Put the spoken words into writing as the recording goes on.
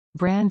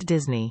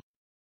BrandDisney.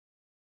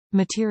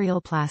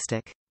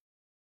 MaterialPlastic.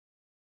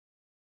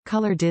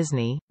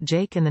 ColorDisney,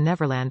 Jake and the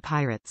Neverland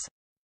Pirates.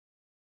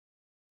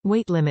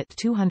 Weight limit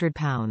 200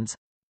 pounds.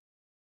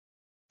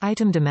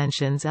 Item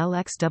Dimensions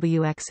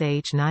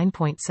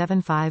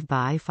LxWxH9.75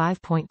 by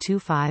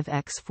 5.25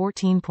 x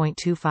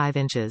 14.25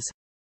 inches.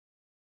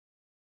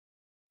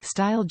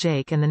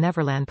 StyleJake and the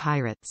Neverland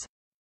Pirates.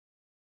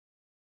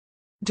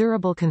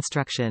 Durable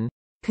construction.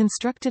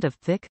 Constructed of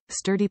thick,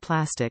 sturdy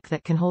plastic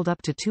that can hold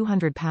up to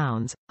 200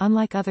 pounds,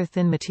 unlike other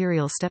thin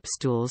material step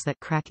stools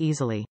that crack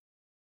easily.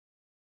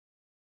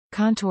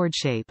 Contoured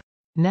shape.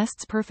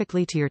 Nests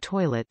perfectly to your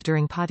toilet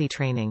during potty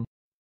training.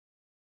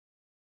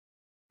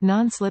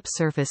 Non-slip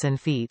surface and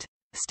feet.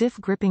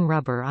 Stiff gripping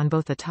rubber on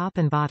both the top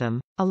and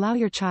bottom, allow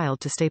your child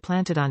to stay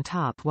planted on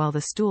top while the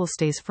stool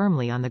stays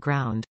firmly on the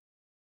ground.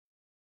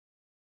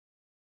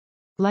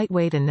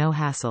 Lightweight and no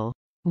hassle.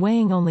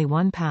 Weighing only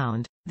 1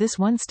 pound, this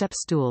one-step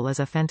stool is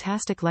a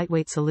fantastic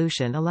lightweight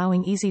solution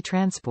allowing easy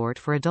transport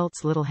for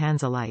adults' little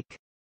hands alike.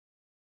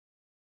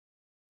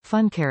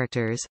 Fun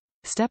characters.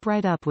 Step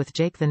right up with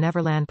Jake the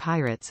Neverland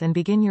Pirates and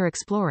begin your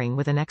exploring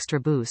with an extra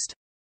boost.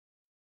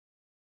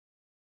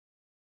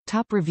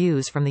 Top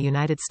reviews from the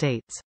United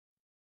States.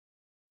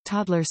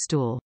 Toddler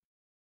stool.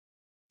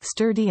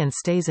 Sturdy and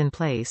stays in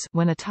place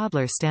when a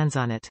toddler stands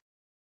on it.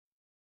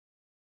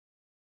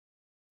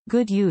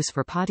 Good use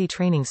for potty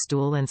training.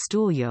 Stool and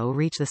stool yo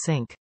reach the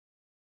sink.